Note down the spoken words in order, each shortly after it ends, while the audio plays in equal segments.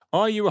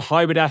Are you a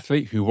hybrid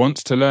athlete who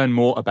wants to learn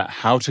more about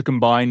how to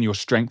combine your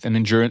strength and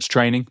endurance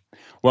training?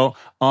 Well,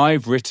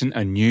 I've written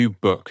a new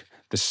book,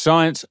 The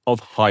Science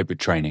of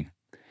Hybrid Training.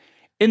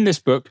 In this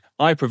book,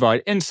 I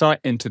provide insight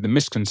into the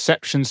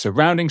misconceptions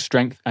surrounding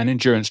strength and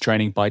endurance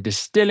training by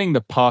distilling the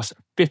past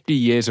 50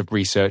 years of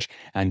research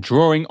and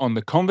drawing on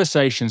the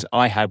conversations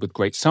I had with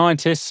great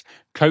scientists,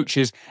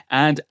 coaches,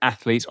 and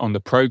athletes on the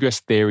Progress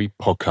Theory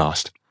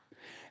podcast.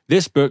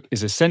 This book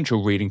is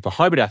essential reading for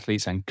hybrid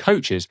athletes and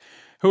coaches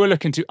who are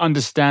looking to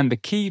understand the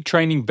key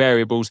training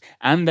variables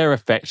and their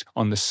effect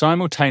on the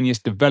simultaneous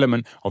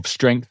development of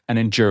strength and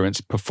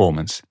endurance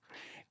performance.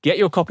 Get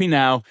your copy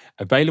now,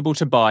 available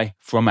to buy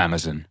from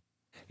Amazon.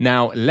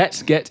 Now,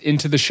 let's get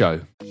into the show.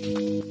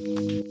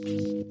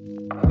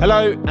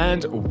 Hello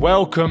and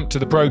welcome to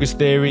the Progress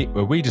Theory,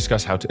 where we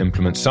discuss how to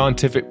implement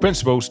scientific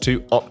principles to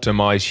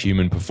optimize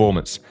human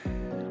performance.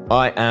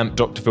 I am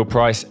Dr. Phil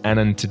Price, and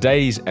in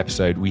today's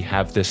episode, we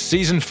have the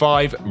Season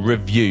 5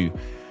 review,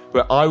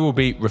 where I will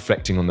be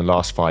reflecting on the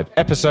last 5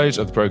 episodes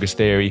of the Progress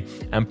Theory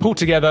and pull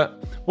together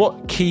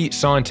what key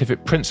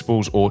scientific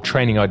principles or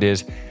training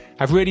ideas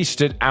have really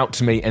stood out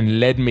to me and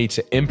led me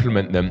to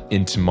implement them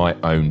into my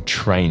own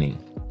training.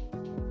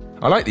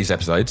 I like these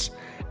episodes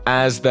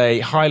as they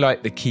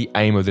highlight the key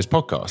aim of this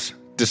podcast,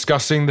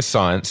 discussing the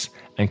science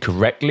and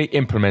correctly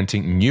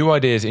implementing new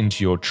ideas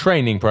into your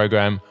training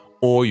program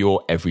or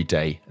your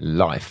everyday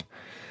life.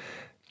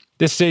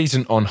 This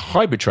season on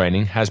hybrid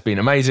training has been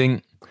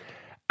amazing,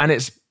 and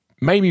it's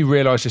made me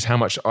realize just how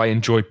much I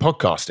enjoy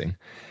podcasting.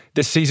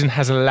 This season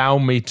has allowed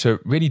me to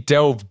really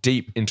delve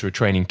deep into a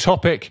training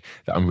topic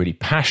that I'm really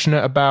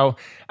passionate about.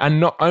 And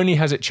not only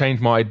has it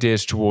changed my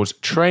ideas towards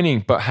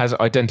training, but has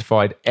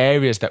identified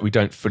areas that we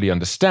don't fully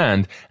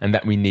understand and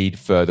that we need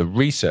further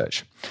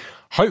research.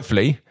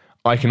 Hopefully,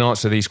 I can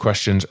answer these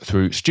questions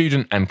through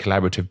student and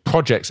collaborative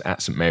projects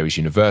at St Mary's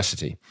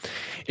University.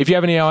 If you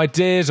have any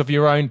ideas of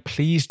your own,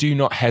 please do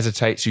not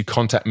hesitate to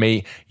contact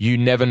me. You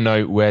never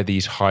know where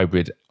these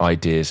hybrid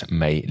ideas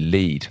may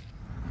lead.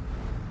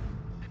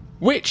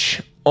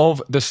 Which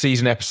of the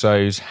season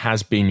episodes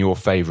has been your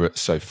favourite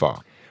so far?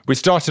 We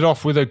started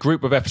off with a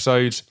group of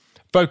episodes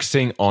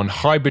focusing on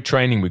hybrid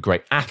training with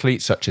great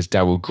athletes such as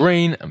Darrell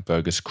Green and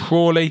Fergus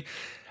Crawley,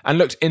 and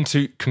looked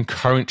into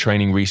concurrent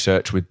training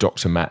research with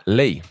Dr. Matt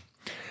Lee.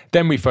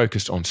 Then we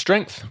focused on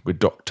strength with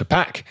Dr.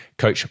 Pack,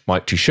 Coach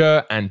Mike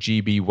Tuchscherer, and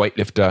GB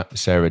weightlifter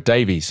Sarah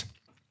Davies.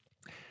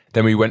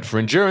 Then we went for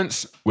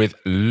endurance with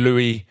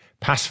Louis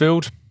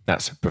Passfield,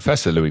 that's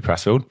Professor Louis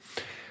Passfield,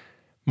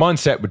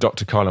 mindset with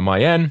Dr. Carla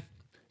Mayen,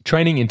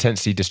 training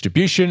intensity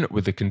distribution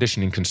with the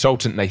conditioning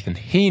consultant Nathan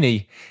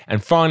Heaney,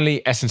 and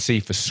finally S&C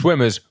for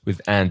swimmers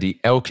with Andy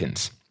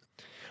Elkins.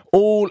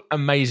 All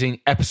amazing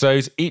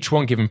episodes, each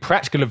one giving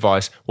practical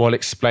advice while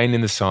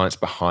explaining the science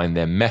behind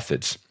their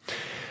methods.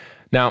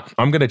 Now,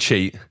 I'm going to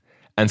cheat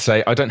and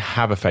say I don't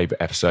have a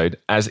favourite episode,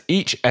 as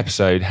each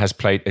episode has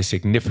played a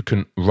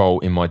significant role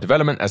in my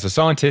development as a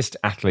scientist,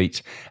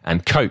 athlete,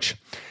 and coach.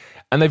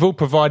 And they've all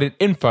provided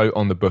info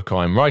on the book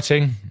I'm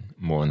writing.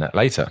 More on that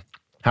later.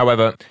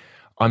 However,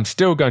 I'm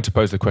still going to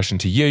pose the question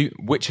to you,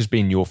 which has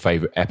been your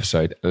favourite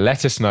episode?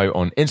 Let us know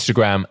on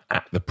Instagram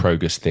at The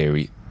Progress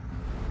Theory.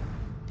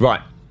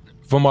 Right,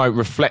 for my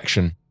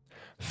reflection.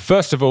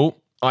 First of all,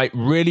 I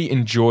really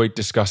enjoyed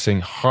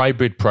discussing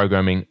hybrid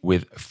programming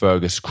with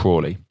Fergus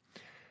Crawley.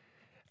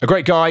 A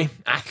great guy,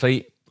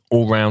 athlete,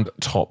 all-round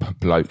top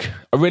bloke.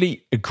 I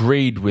really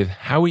agreed with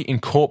how he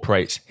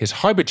incorporates his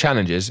hybrid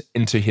challenges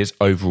into his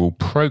overall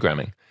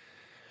programming.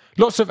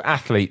 Lots of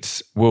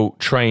athletes will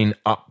train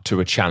up to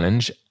a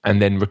challenge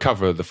and then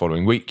recover the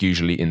following week,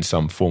 usually in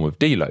some form of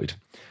deload.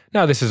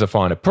 Now, this is a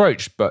fine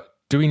approach, but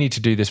do we need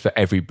to do this for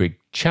every big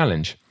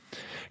challenge?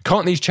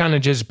 Can't these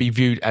challenges be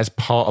viewed as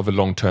part of a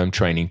long-term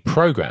training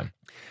program?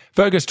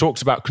 Fergus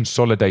talks about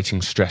consolidating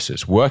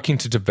stressors, working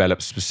to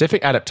develop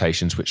specific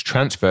adaptations which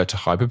transfer to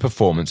hybrid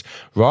performance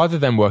rather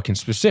than working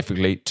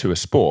specifically to a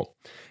sport.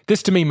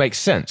 This to me makes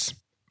sense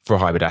for a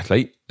hybrid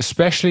athlete,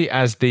 especially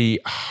as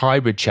the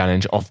hybrid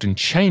challenge often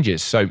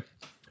changes. So,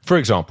 for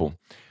example,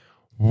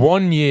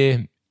 1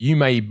 year you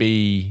may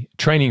be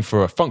training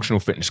for a functional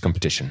fitness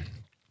competition,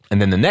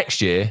 and then the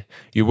next year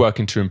you're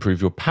working to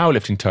improve your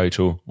powerlifting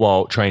total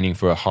while training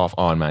for a half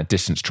Ironman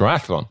distance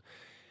triathlon.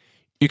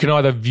 You can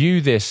either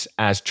view this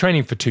as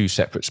training for 2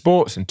 separate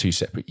sports in 2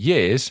 separate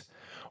years,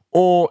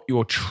 or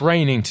you're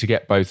training to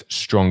get both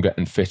stronger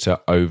and fitter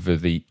over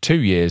the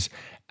 2 years,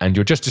 and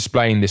you're just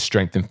displaying this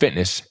strength and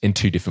fitness in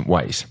 2 different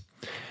ways.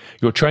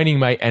 Your training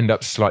may end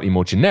up slightly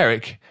more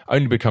generic,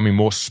 only becoming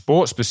more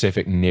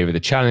sport-specific nearer the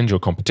challenge or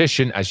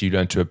competition as you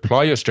learn to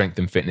apply your strength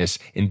and fitness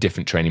in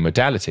different training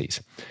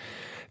modalities.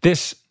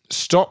 This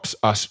stops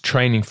us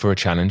training for a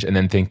challenge and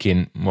then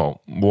thinking,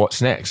 well, what's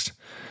next?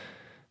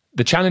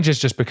 The challenges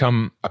just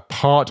become a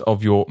part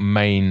of your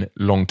main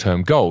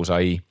long-term goals,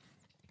 i.e.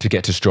 to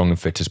get as strong and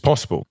fit as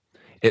possible.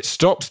 It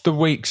stops the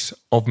weeks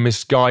of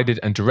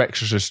misguided and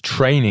directionless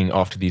training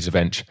after these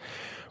events,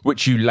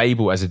 which you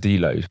label as a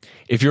deload.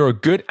 If you're a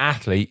good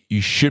athlete,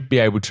 you should be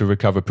able to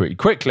recover pretty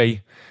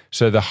quickly,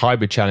 So the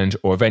hybrid challenge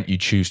or event you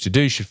choose to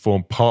do should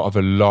form part of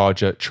a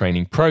larger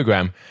training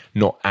program,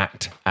 not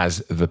act as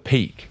the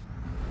peak.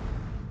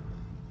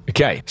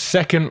 Okay,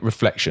 second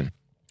reflection.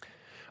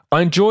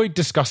 I enjoyed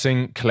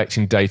discussing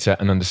collecting data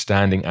and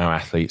understanding our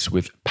athletes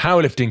with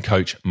powerlifting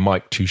coach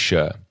Mike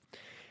Toucheur.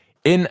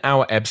 In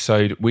our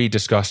episode, we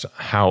discussed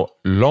how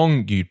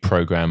long you'd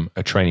program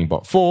a training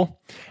bot for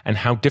and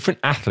how different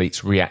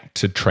athletes react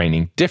to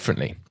training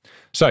differently.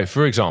 So,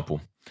 for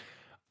example,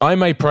 I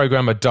may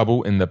program a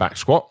double in the back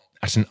squat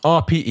at an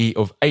RPE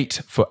of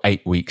 8 for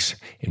 8 weeks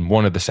in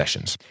one of the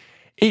sessions.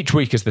 Each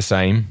week is the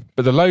same,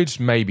 but the loads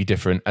may be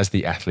different as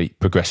the athlete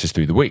progresses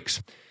through the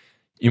weeks.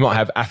 You might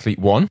have athlete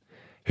 1,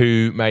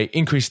 who may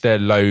increase their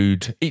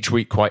load each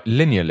week quite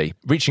linearly,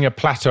 reaching a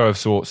plateau of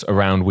sorts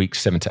around weeks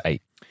 7 to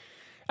 8.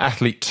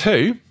 Athlete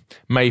 2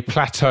 may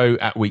plateau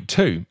at week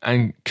 2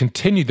 and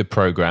continue the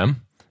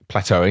program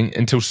plateauing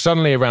until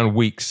suddenly around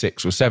week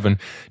 6 or 7,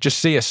 just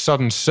see a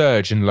sudden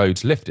surge in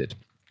loads lifted.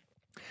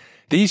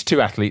 These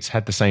two athletes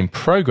had the same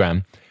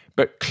program,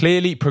 but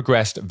clearly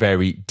progressed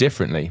very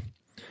differently.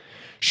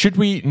 Should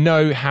we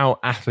know how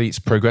athletes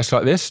progress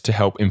like this to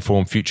help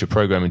inform future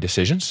programming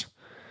decisions?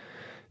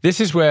 This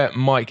is where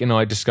Mike and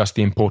I discuss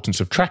the importance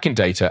of tracking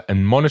data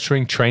and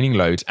monitoring training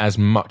loads as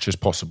much as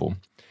possible.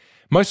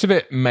 Most of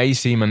it may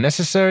seem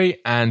unnecessary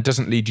and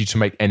doesn't lead you to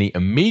make any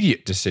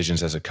immediate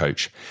decisions as a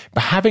coach,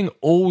 but having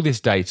all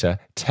this data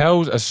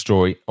tells a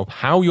story of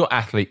how your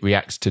athlete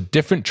reacts to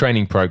different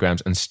training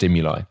programs and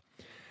stimuli.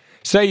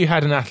 Say you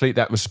had an athlete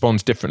that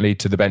responds differently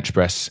to the bench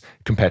press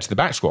compared to the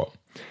back squat.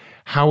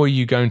 How are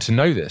you going to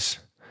know this?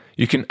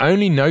 You can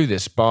only know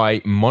this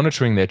by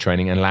monitoring their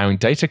training and allowing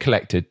data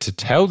collected to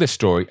tell this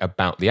story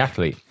about the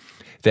athlete.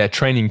 Their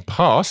training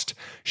past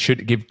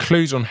should give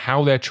clues on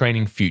how their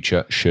training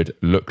future should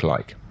look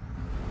like.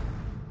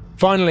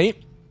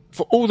 Finally,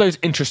 for all those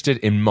interested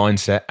in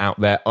mindset out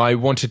there, I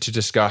wanted to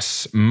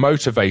discuss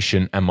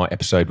motivation and my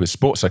episode with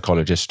sports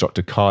psychologist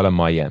Dr. Carla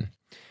Mayen.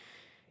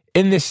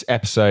 In this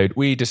episode,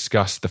 we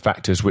discuss the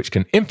factors which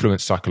can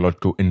influence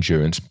psychological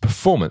endurance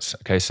performance.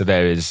 Okay, so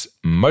there is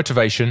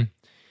motivation,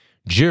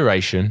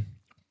 duration,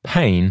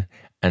 pain,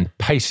 and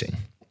pacing.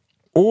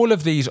 All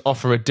of these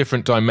offer a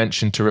different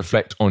dimension to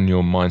reflect on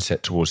your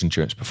mindset towards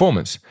endurance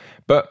performance.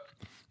 But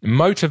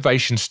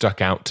motivation stuck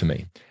out to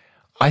me.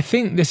 I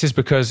think this is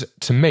because,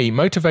 to me,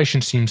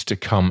 motivation seems to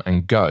come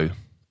and go.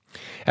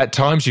 At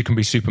times you can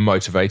be super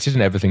motivated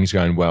and everything's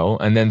going well,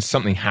 and then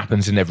something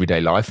happens in everyday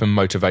life and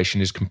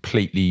motivation is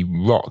completely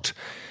rocked.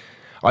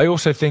 I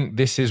also think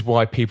this is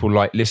why people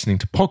like listening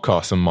to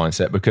podcasts on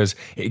mindset, because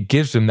it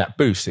gives them that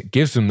boost, it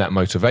gives them that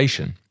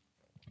motivation.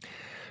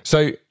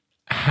 So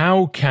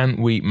how can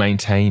we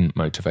maintain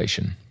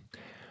motivation?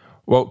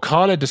 Well,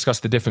 Carla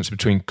discussed the difference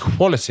between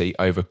quality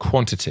over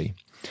quantity.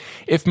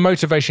 If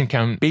motivation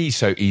can be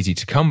so easy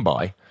to come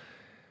by,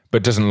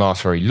 but doesn't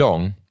last very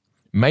long,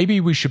 maybe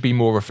we should be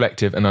more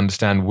reflective and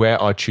understand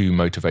where our true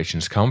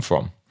motivations come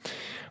from.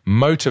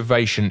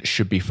 Motivation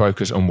should be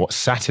focused on what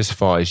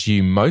satisfies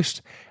you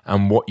most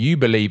and what you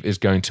believe is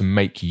going to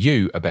make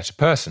you a better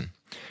person.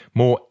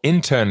 More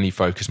internally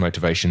focused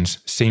motivations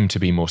seem to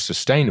be more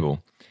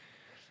sustainable.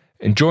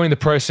 Enjoying the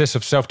process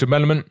of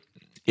self-development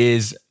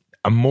is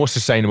a more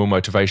sustainable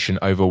motivation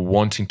over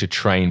wanting to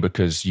train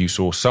because you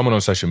saw someone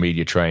on social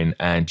media train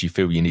and you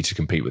feel you need to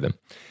compete with them.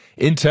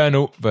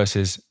 Internal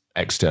versus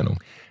external.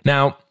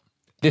 Now,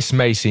 this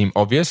may seem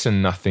obvious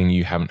and nothing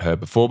you haven't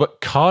heard before,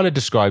 but Carla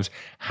describes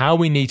how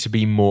we need to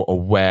be more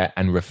aware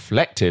and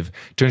reflective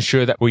to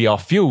ensure that we are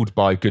fueled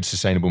by good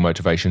sustainable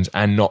motivations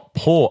and not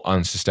poor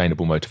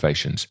unsustainable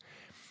motivations.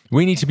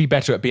 We need to be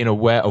better at being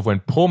aware of when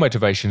poor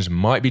motivations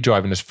might be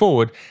driving us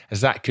forward,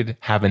 as that could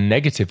have a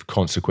negative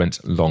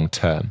consequence long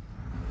term.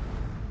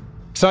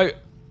 So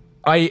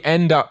I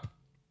end up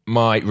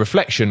my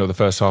reflection of the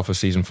first half of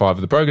season 5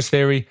 of the Progress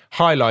Theory,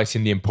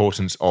 highlighting the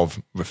importance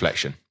of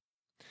reflection.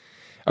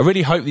 I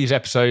really hope these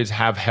episodes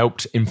have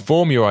helped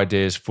inform your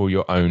ideas for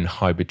your own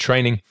hybrid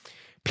training.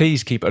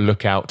 Please keep a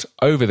lookout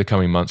over the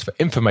coming months for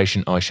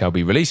information I shall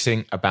be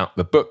releasing about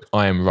the book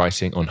I am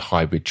writing on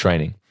hybrid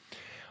training.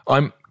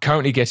 I'm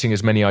currently getting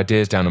as many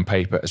ideas down on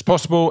paper as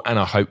possible, and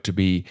I hope to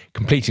be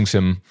completing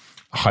some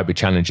hybrid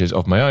challenges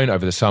of my own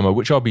over the summer,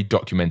 which I'll be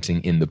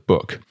documenting in the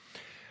book.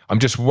 I'm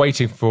just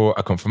waiting for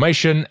a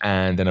confirmation,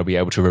 and then I'll be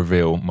able to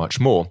reveal much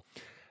more.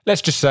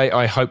 Let's just say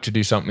I hope to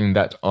do something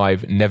that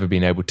I've never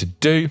been able to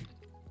do,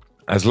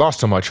 as last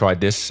time I tried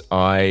this,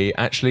 I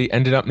actually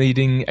ended up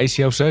needing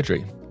ACL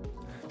surgery.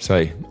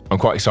 So I'm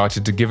quite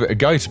excited to give it a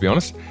go, to be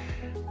honest.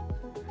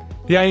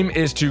 The aim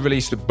is to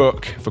release the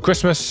book for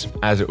Christmas,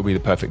 as it will be the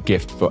perfect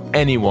gift for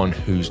anyone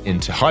who's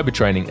into hybrid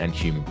training and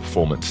human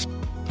performance.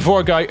 Before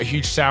I go, a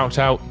huge shout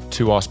out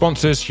to our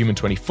sponsors,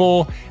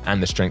 Human24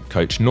 and the strength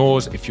coach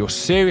Nors. If you're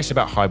serious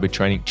about hybrid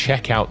training,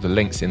 check out the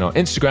links in our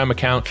Instagram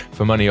account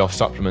for money off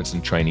supplements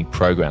and training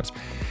programs.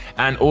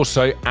 And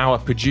also our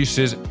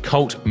producers,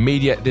 Cult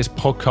Media. This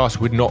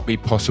podcast would not be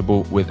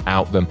possible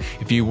without them.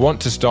 If you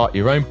want to start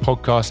your own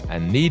podcast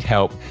and need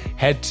help,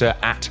 head to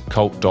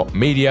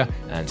 @cult.media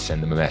and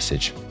send them a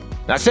message.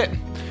 That's it.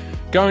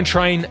 Go and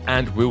train,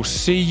 and we'll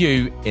see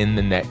you in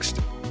the next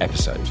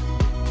episode.